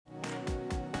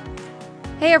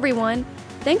Hey everyone!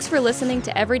 Thanks for listening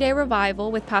to Everyday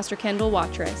Revival with Pastor Kendall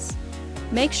Watrous.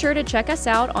 Make sure to check us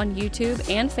out on YouTube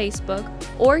and Facebook,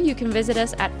 or you can visit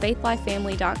us at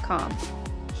faithlifefamily.com.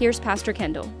 Here's Pastor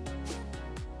Kendall.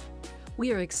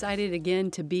 We are excited again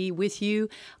to be with you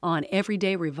on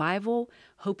Everyday Revival.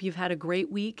 Hope you've had a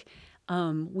great week.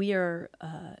 We are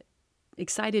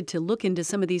excited to look into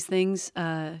some of these things,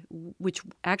 which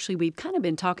actually we've kind of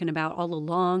been talking about all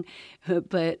along,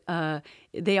 but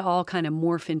they all kind of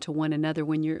morph into one another.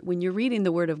 When you're reading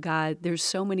the Word of God, there's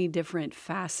so many different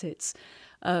facets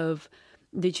of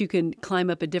that you can climb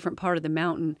up a different part of the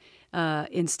mountain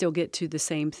and still get to the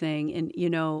same thing. And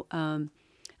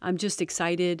I'm just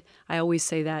excited. I always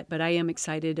say that, but I am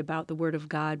excited about the Word of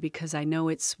God because I know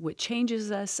it's what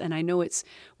changes us, and I know it's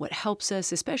what helps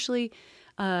us, especially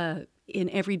in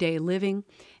everyday living.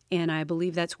 And I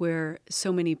believe that's where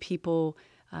so many people,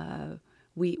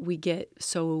 we get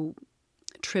so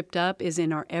tripped up is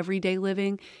in our everyday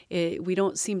living. We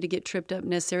don't seem to get tripped up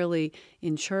necessarily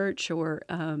in church or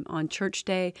on church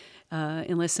day,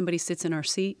 unless somebody sits in our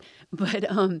seat. But,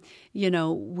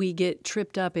 we get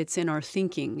tripped up. It's in our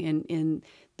thinking and in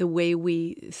the way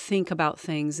we think about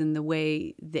things and the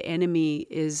way the enemy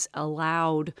is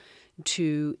allowed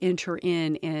to enter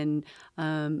in, and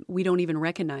we don't even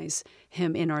recognize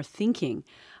him in our thinking.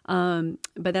 But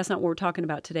that's not what we're talking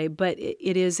about today. But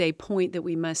it is a point that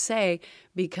we must say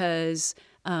because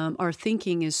our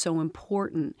thinking is so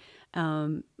important,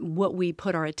 what we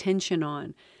put our attention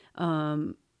on.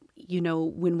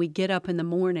 When we get up in the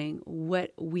morning,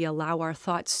 what we allow our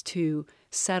thoughts to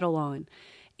settle on.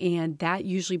 And that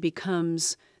usually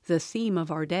becomes the theme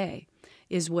of our day,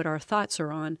 is what our thoughts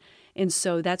are on. And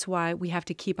so that's why we have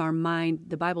to keep our mind,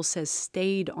 the Bible says,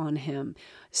 stayed on him,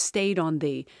 stayed on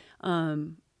thee.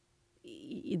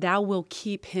 Thou will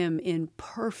keep him in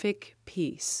perfect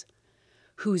peace,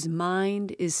 whose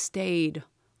mind is stayed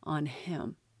on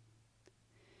him.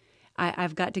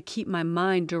 I've got to keep my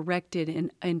mind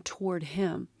directed and toward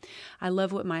him. I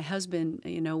love what my husband,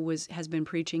 has been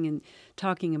preaching and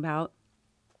talking about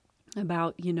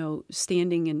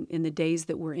standing in the days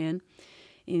that we're in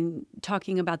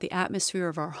talking about the atmosphere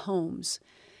of our homes.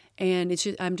 And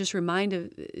I'm just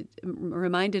reminded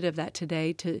of that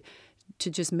today to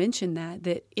just mention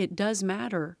that it does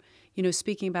matter,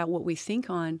 speaking about what we think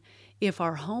on, if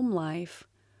our home life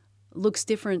looks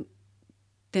different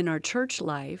than our church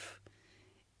life,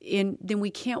 and then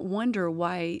we can't wonder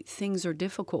why things are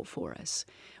difficult for us.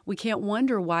 We can't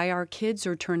wonder why our kids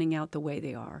are turning out the way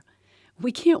they are.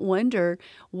 We can't wonder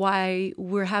why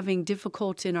we're having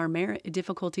difficulties in our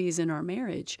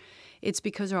marriage. It's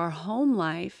because our home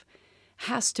life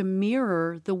has to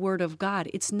mirror the Word of God.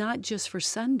 It's not just for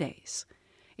Sundays.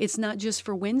 It's not just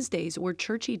for Wednesdays or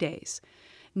churchy days.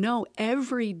 No,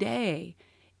 every day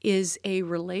is a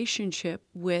relationship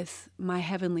with my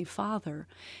Heavenly Father.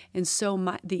 And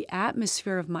so the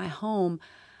atmosphere of my home,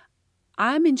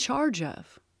 I'm in charge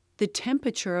of the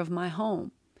temperature of my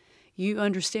home. You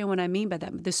understand what I mean by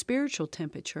that, the spiritual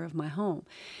temperature of my home.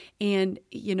 And,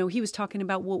 he was talking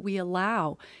about what we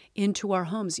allow into our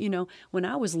homes. When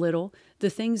I was little, the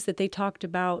things that they talked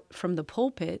about from the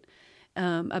pulpit,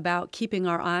 about keeping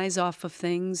our eyes off of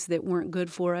things that weren't good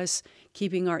for us,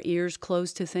 keeping our ears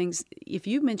closed to things. If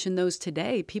you mention those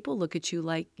today, people look at you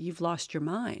like you've lost your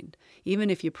mind,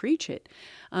 even if you preach it,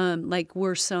 like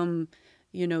we're some,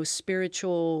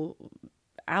 spiritual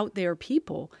out there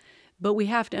people. But we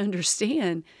have to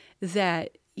understand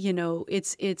that, it's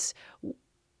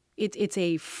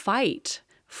a fight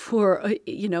for,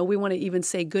 we want to even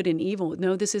say good and evil.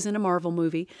 No, this isn't a Marvel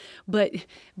movie, but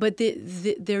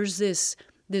there's this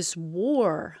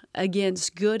war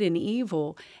against good and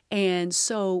evil. And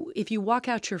so if you walk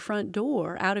out of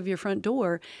your front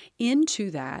door into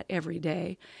that every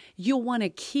day, you'll want to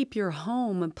keep your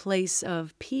home a place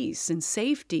of peace and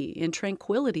safety and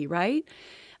tranquility, right?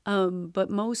 But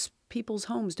most people's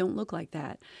homes don't look like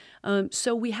that.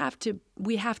 So we have to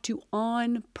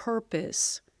on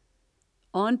purpose,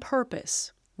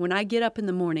 when I get up in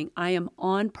the morning, I am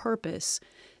on purpose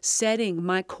setting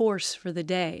my course for the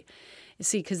day.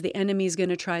 See, because the enemy is going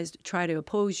to try to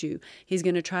oppose you. He's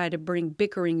going to try to bring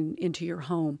bickering into your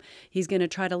home. He's going to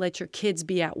try to let your kids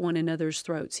be at one another's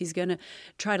throats. He's going to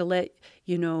try to let,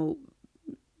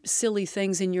 silly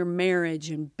things in your marriage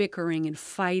and bickering and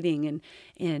fighting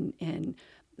and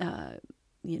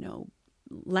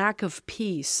lack of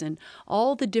peace and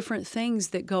all the different things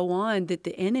that go on that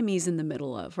the enemy's in the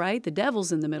middle of, right? The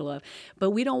devil's in the middle of,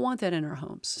 but we don't want that in our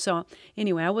homes. So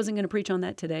anyway, I wasn't going to preach on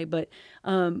that today, but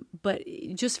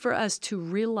just for us to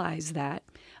realize that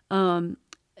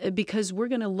because we're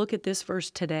going to look at this verse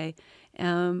today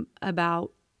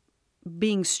about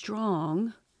being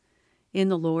strong in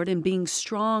the Lord and being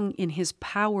strong in His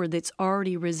power that's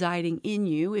already residing in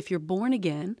you if you're born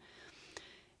again,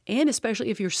 and especially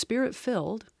if you're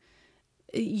Spirit-filled.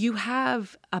 You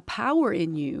have a power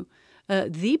in you,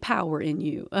 the power in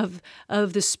you of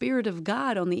the Spirit of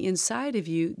God on the inside of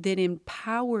you that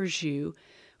empowers you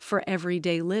for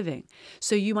everyday living.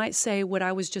 So you might say, what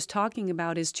I was just talking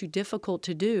about is too difficult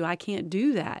to do. I can't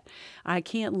do that. I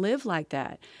can't live like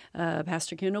that,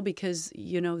 Pastor Kendall, because,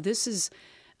 this is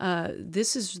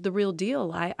the real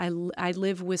deal. I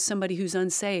live with somebody who's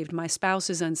unsaved. My spouse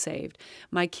is unsaved.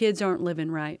 My kids aren't living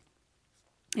right.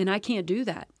 And I can't do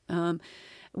that.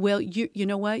 Well, you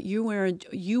know what?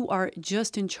 You are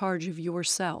just in charge of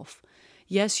yourself.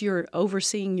 Yes, you're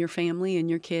overseeing your family and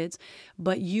your kids,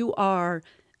 but you are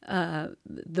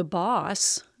the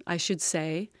boss, I should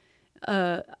say,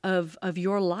 of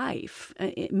your life.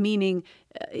 Meaning,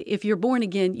 if you're born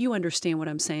again, you understand what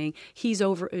I'm saying.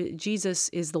 Jesus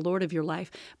is the Lord of your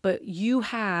life, but you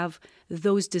have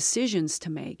those decisions to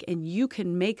make, and you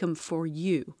can make them for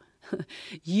you.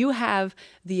 You have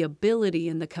the ability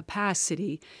and the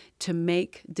capacity to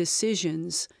make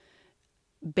decisions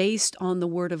based on the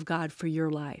Word of God for your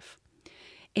life.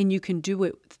 And you can do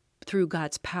it through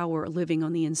God's power living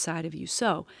on the inside of you.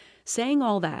 So, saying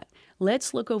all that,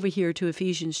 let's look over here to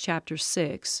Ephesians chapter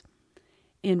 6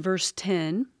 in verse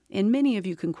 10. And many of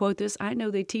you can quote this. I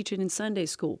know they teach it in Sunday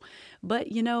school. But,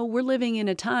 we're living in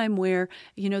a time where,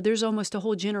 there's almost a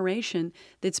whole generation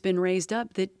that's been raised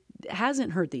up that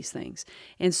hasn't heard these things.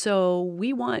 And so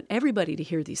we want everybody to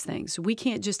hear these things. We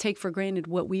can't just take for granted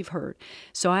what we've heard.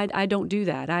 So I don't do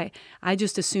that. I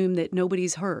just assume that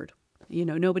nobody's heard.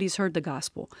 Nobody's heard the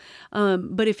gospel.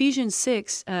 But Ephesians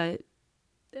 6,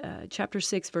 chapter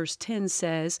 6, verse 10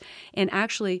 says, and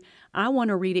actually I want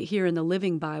to read it here in the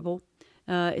Living Bible.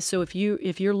 So if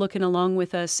you're looking along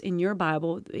with us in your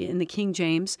Bible, in the King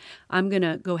James, I'm going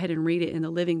to go ahead and read it in the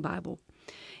Living Bible.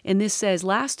 And this says,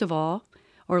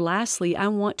 lastly, I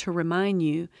want to remind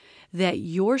you that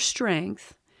your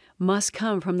strength must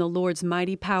come from the Lord's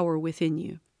mighty power within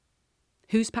you.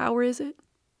 Whose power is it?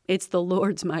 It's the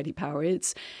Lord's mighty power.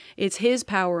 It's His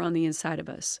power on the inside of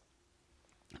us.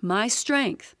 My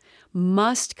strength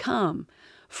must come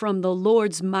from the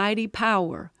Lord's mighty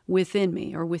power within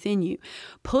me or within you.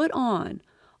 Put on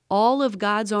all of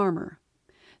God's armor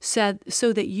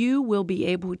so that you will be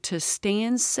able to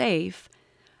stand safe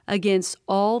against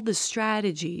all the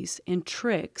strategies and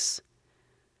tricks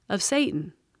of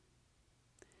Satan.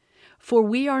 For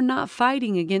we are not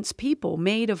fighting against people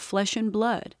made of flesh and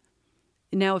blood.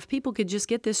 Now, if people could just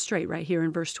get this straight right here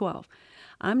in verse 12,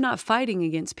 I'm not fighting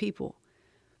against people.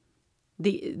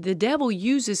 The devil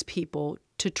uses people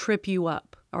to trip you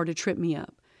up or to trip me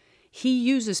up. He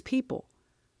uses people.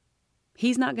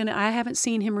 He's not going to, I haven't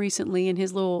seen him recently in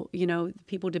his little,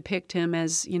 people depict him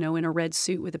as, in a red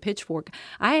suit with a pitchfork.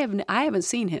 I haven't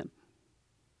seen him,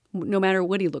 no matter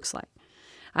what he looks like.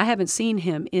 I haven't seen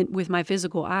him with my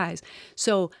physical eyes.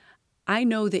 So I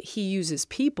know that he uses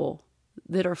people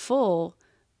that are full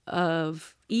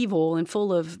of evil and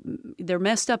they're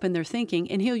messed up in their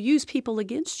thinking, and he'll use people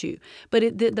against you.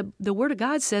 But the Word of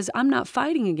God says, I'm not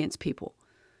fighting against people.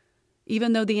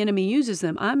 Even though the enemy uses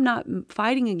them, I'm not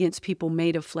fighting against people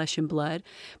made of flesh and blood,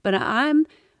 but I'm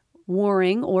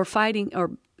warring or fighting,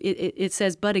 or it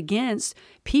says, but against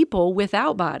people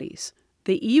without bodies,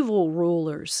 the evil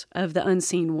rulers of the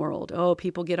unseen world. Oh,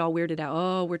 people get all weirded out.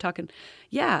 Oh, we're talking,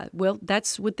 yeah. Well,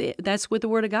 that's what the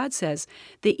Word of God says.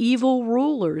 The evil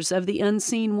rulers of the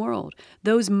unseen world,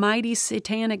 those mighty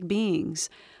satanic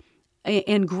beings,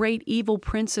 and great evil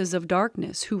princes of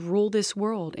darkness who rule this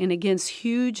world, and against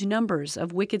huge numbers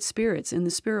of wicked spirits in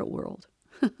the spirit world.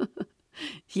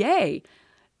 Yay!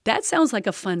 That sounds like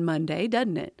a fun Monday,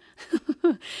 doesn't it?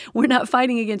 We're not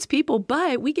fighting against people,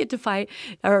 but we get to fight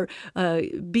or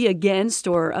be against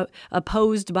or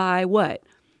opposed by what?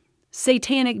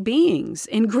 Satanic beings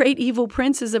and great evil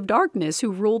princes of darkness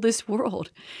who rule this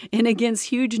world, and against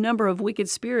huge number of wicked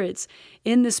spirits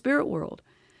in the spirit world.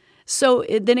 So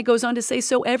then it goes on to say,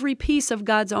 so every piece of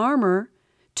God's armor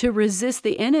to resist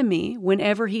the enemy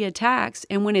whenever he attacks,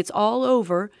 and when it's all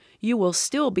over, you will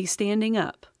still be standing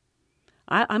up.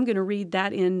 I'm going to read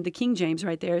that in the King James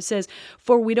right there. It says,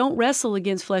 for we don't wrestle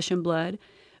against flesh and blood,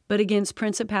 but against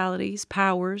principalities,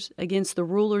 powers, against the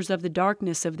rulers of the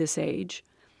darkness of this age,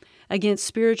 against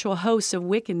spiritual hosts of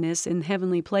wickedness in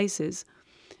heavenly places.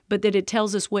 But that it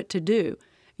tells us what to do.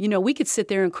 We could sit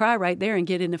there and cry right there and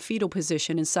get in a fetal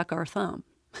position and suck our thumb.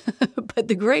 but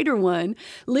the greater one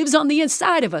lives on the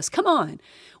inside of us. Come on.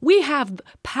 We have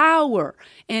power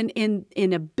and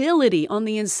ability on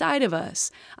the inside of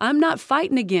us. I'm not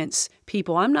fighting against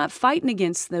people. I'm not fighting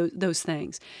against those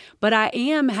things. But I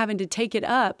am having to take it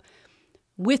up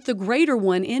with the greater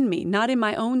one in me, not in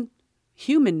my own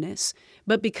humanness,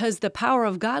 but because the power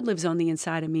of God lives on the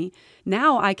inside of me.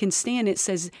 Now I can stand. It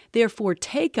says, therefore,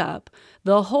 take up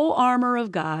the whole armor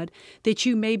of God, that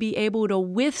you may be able to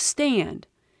withstand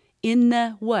in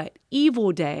the what?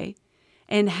 Evil day,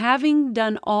 and having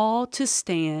done all to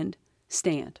stand,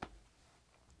 stand.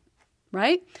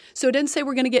 Right? So it doesn't say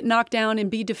we're going to get knocked down and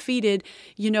be defeated,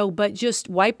 but just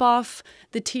wipe off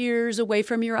the tears away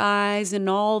from your eyes and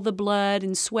all the blood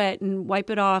and sweat and wipe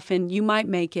it off and you might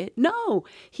make it. No,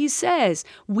 he says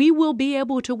we will be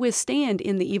able to withstand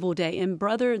in the evil day. And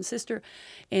brother and sister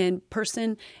and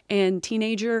person and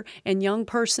teenager and young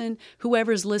person,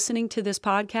 whoever's listening to this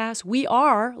podcast, we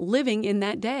are living in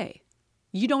that day.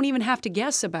 You don't even have to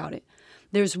guess about it.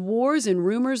 There's wars and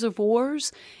rumors of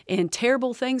wars and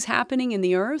terrible things happening in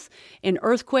the earth and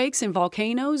earthquakes and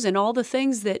volcanoes and all the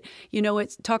things that,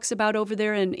 it talks about over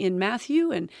there in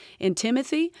Matthew and in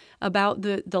Timothy about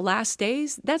the last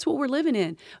days. That's what we're living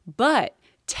in. But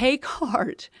take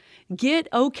heart. Get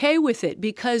okay with it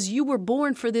because you were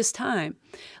born for this time.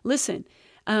 Listen,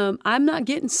 I'm not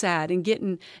getting sad and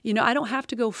getting, I don't have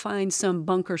to go find some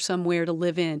bunker somewhere to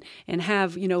live in and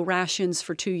have, rations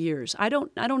for 2 years. I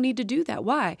don't need to do that.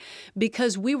 Why?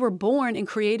 Because we were born and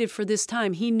created for this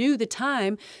time. He knew the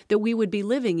time that we would be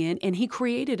living in, and he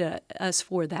created us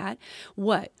for that.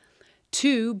 What?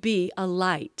 To be a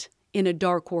light in a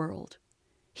dark world.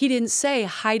 He didn't say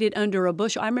hide it under a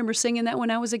bushel. I remember singing that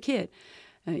when I was a kid.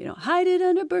 Hide it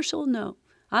under a bushel. No,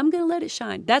 I'm going to let it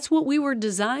shine. That's what we were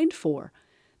designed for.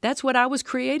 That's what I was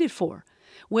created for.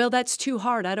 Well, that's too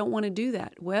hard. I don't want to do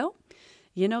that. Well,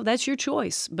 that's your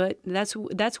choice, but that's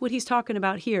what he's talking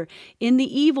about here. In the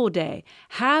evil day,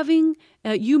 having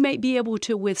you may be able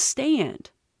to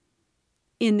withstand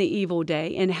in the evil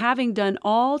day, and having done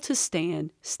all to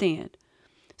stand, stand.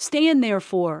 Stand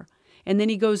therefore. And then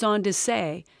he goes on to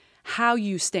say how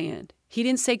you stand. He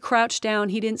didn't say crouch down.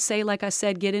 He didn't say, like I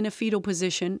said, get in a fetal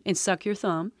position and suck your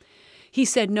thumb. He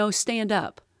said, no, stand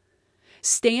up.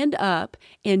 Stand up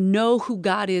and know who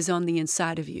God is on the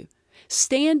inside of you.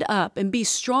 Stand up and be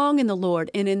strong in the Lord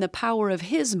and in the power of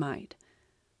his might.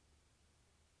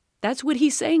 That's what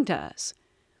he's saying to us.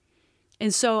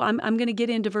 And so I'm going to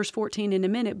get into verse 14 in a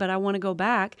minute, but I want to go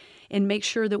back and make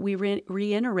sure that we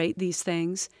reiterate these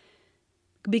things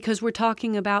because we're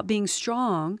talking about being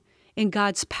strong in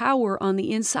God's power on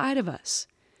the inside of us.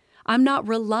 I'm not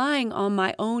relying on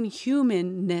my own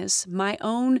humanness, my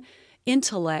own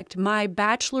intellect, my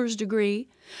bachelor's degree.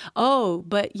 Oh,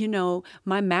 but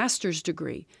my master's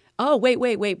degree. Oh,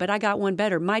 wait, but I got one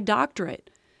better, my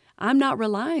doctorate. I'm not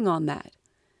relying on that.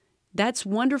 That's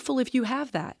wonderful if you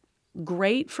have that.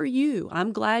 Great for you.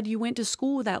 I'm glad you went to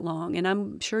school that long, and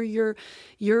I'm sure you're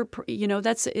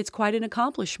it's quite an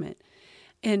accomplishment.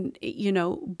 And,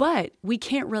 but we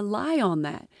can't rely on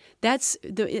that. That's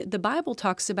the Bible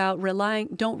talks about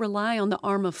don't rely on the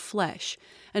arm of flesh.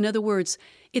 In other words,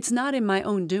 it's not in my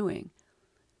own doing.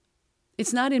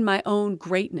 It's not in my own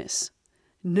greatness.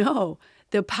 No,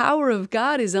 the power of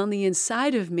God is on the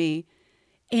inside of me,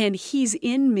 and he's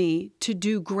in me to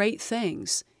do great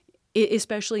things,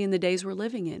 especially in the days we're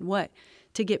living in. What?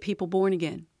 To get people born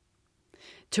again,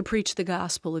 to preach the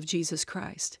gospel of Jesus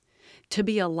Christ, to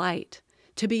be a light,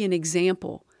 to be an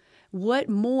example. What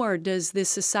more does this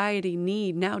society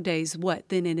need nowadays,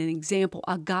 than an example,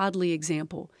 a godly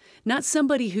example? Not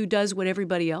somebody who does what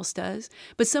everybody else does,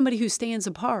 but somebody who stands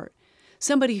apart,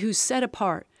 somebody who's set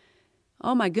apart.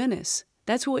 Oh my goodness,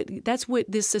 that's what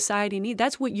this society needs.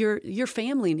 That's what your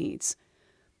family needs.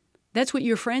 That's what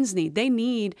your friends need. They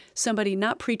need somebody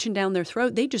not preaching down their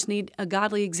throat. They just need a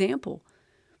godly example.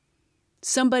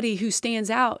 Somebody who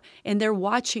stands out and they're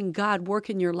watching God work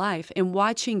in your life and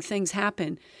watching things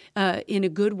happen in a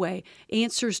good way,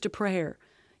 answers to prayer,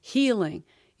 healing.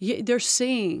 They're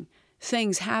seeing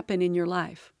things happen in your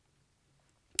life.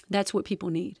 That's what people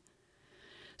need.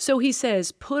 So he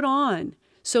says, put on.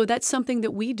 So that's something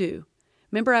that we do.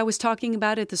 Remember I was talking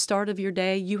about at the start of your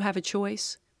day, you have a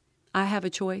choice. I have a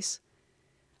choice.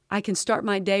 I can start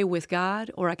my day with God,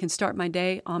 or I can start my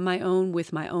day on my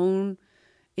own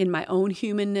in my own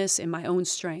humanness and my own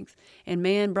strength. And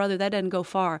man, brother, that doesn't go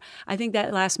far. I think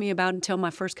that lasts me about until my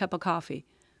first cup of coffee.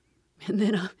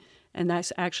 And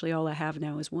that's actually all I have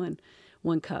now is one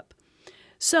cup.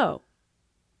 So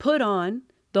put on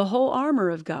the whole armor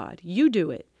of God. You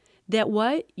do it. that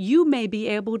what? You may be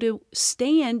able to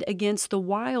stand against the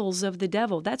wiles of the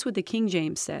devil. That's what the King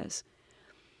James says.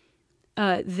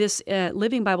 This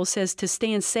Living Bible says to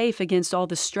stand safe against all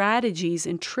the strategies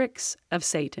and tricks of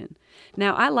Satan.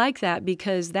 Now, I like that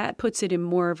because that puts it in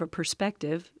more of a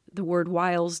perspective. The word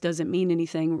wiles doesn't mean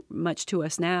anything much to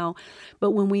us now,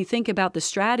 but when we think about the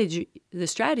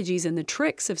strategies and the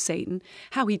tricks of Satan,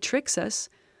 how he tricks us,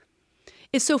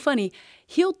 it's so funny.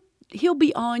 He'll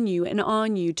be on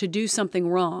you to do something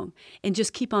wrong and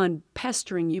just keep on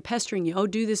pestering you. Oh,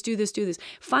 do this.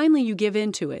 Finally, you give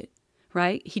in to it,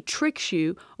 right? He tricks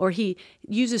you, or he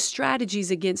uses strategies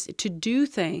to do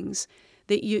things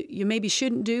that you maybe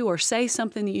shouldn't do, or say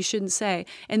something that you shouldn't say.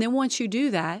 And then once you do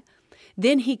that,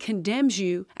 then he condemns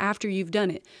you after you've done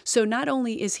it. So not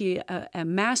only is he a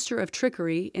master of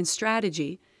trickery and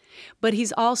strategy, but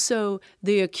he's also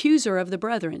the accuser of the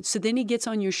brethren. So then he gets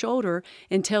on your shoulder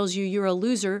and tells you you're a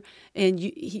loser, and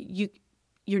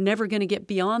you're never going to get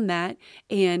beyond that,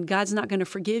 and God's not going to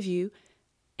forgive you,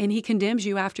 and he condemns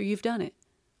you after you've done it.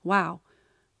 Wow,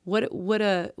 what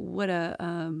a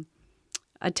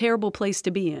terrible place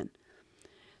to be in.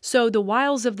 So the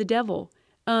wiles of the devil,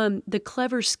 the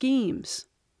clever schemes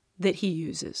that he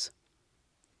uses,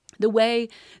 the way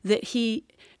that he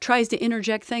tries to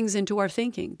interject things into our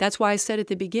thinking. That's why I said at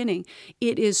the beginning,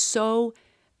 it's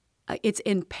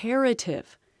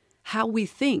imperative how we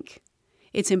think.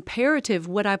 It's imperative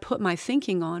what I put my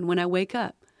thinking on when I wake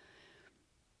up.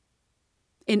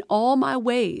 In all my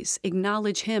ways,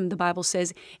 acknowledge him, the Bible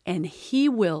says, and he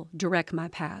will direct my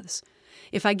paths.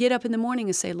 If I get up in the morning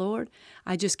and say, Lord,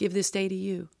 I just give this day to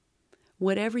you,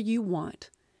 whatever you want.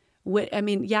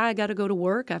 I got to go to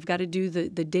work. I've got to do the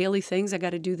daily things. I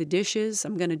got to do the dishes.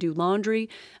 I'm going to do laundry.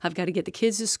 I've got to get the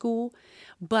kids to school.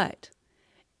 But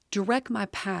direct my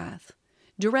path.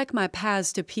 Direct my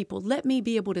paths to people. Let me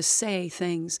be able to say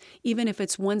things, even if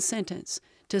it's one sentence,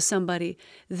 to somebody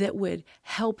that would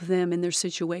help them in their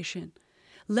situation.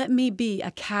 Let me be a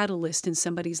catalyst in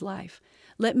somebody's life.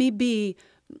 Let me be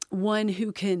one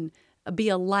who can be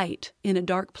a light in a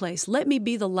dark place. Let me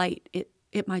be the light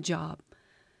at my job.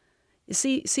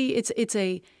 See, it's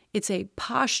a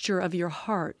posture of your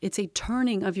heart. It's a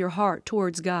turning of your heart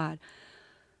towards God.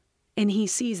 And he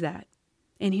sees that,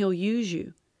 and he'll use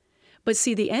you. But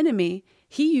see, the enemy,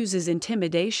 he uses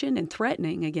intimidation and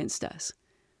threatening against us.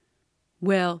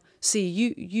 Well, see,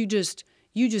 you just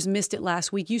missed it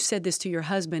last week. You said this to your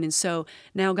husband, and so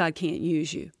now God can't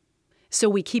use you. So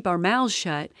we keep our mouths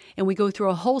shut, and we go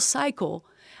through a whole cycle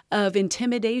of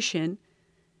intimidation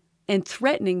and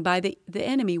threatening by the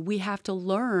enemy. We have to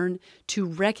learn to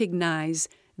recognize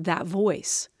that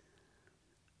voice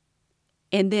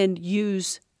and then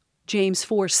use James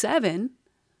 4:7,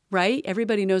 right?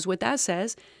 Everybody knows what that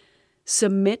says.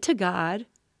 Submit to God,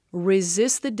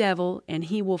 resist the devil, and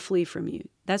he will flee from you.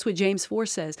 That's what James 4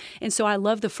 says. And so I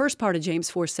love the first part of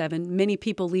James 4:7. Many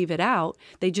people leave it out.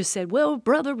 They just said, well,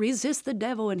 brother, resist the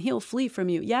devil and he'll flee from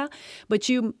you. Yeah, but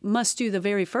you must do the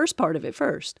very first part of it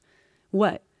first.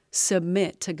 What?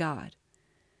 Submit to God.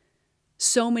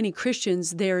 So many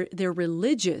Christians, they're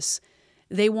religious.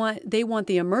 They want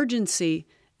the emergency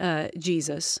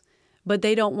Jesus, but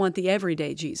they don't want the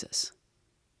everyday Jesus.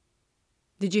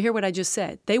 Did you hear what I just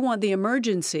said? They want the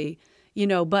emergency,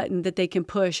 button that they can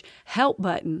push, help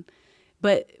button.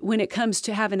 But when it comes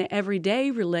to having an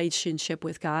everyday relationship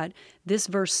with God, this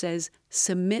verse says,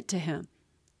 submit to him.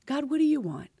 God, what do you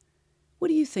want? What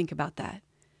do you think about that?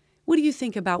 What do you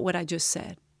think about what I just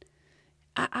said?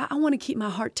 I want to keep my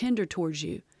heart tender towards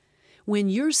you. When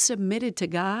you're submitted to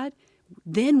God,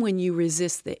 then when you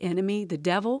resist the enemy, the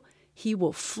devil, he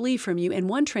will flee from you. And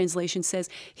one translation says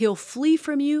he'll flee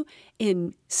from you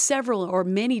in several or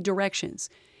many directions.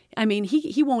 I mean,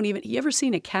 he won't even, you ever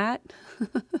seen a cat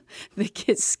that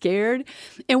gets scared?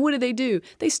 And what do?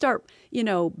 They start,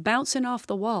 bouncing off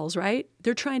the walls, right?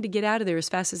 They're trying to get out of there as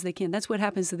fast as they can. That's what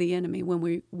happens to the enemy when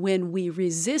we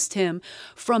resist him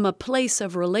from a place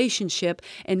of relationship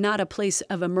and not a place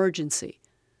of emergency.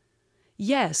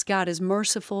 Yes, God is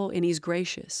merciful and he's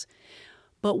gracious.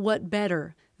 But what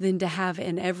better than to have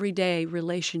an everyday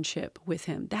relationship with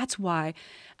him? That's why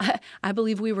I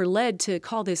believe we were led to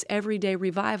call this everyday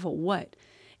revival. What?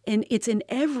 And it's an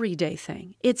everyday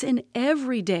thing. It's an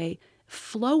everyday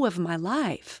flow of my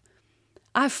life.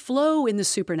 I flow in the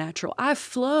supernatural. I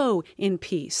flow in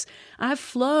peace. I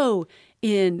flow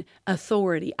in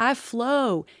authority. I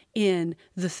flow in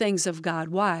the things of God.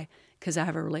 Why? Because I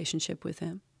have a relationship with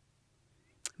him.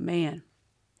 Man,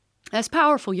 that's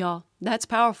powerful, y'all. That's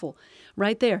powerful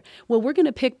right there. Well, we're going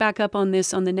to pick back up on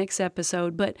this on the next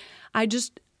episode, but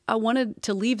I wanted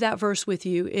to leave that verse with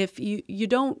you. If you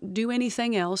don't do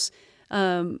anything else,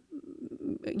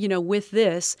 with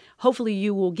this, hopefully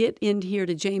you will get in here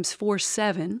to James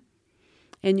 4:7,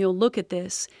 and you'll look at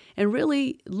this and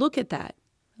really look at that.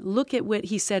 Look at what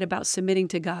he said about submitting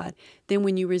to God. Then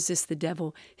when you resist the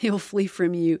devil, he'll flee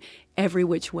from you every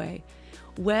which way.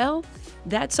 Well,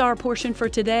 that's our portion for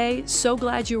today. So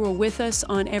glad you were with us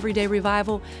on Everyday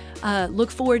Revival.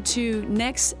 Look forward to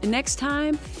next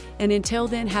time. And until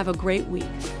then, have a great week.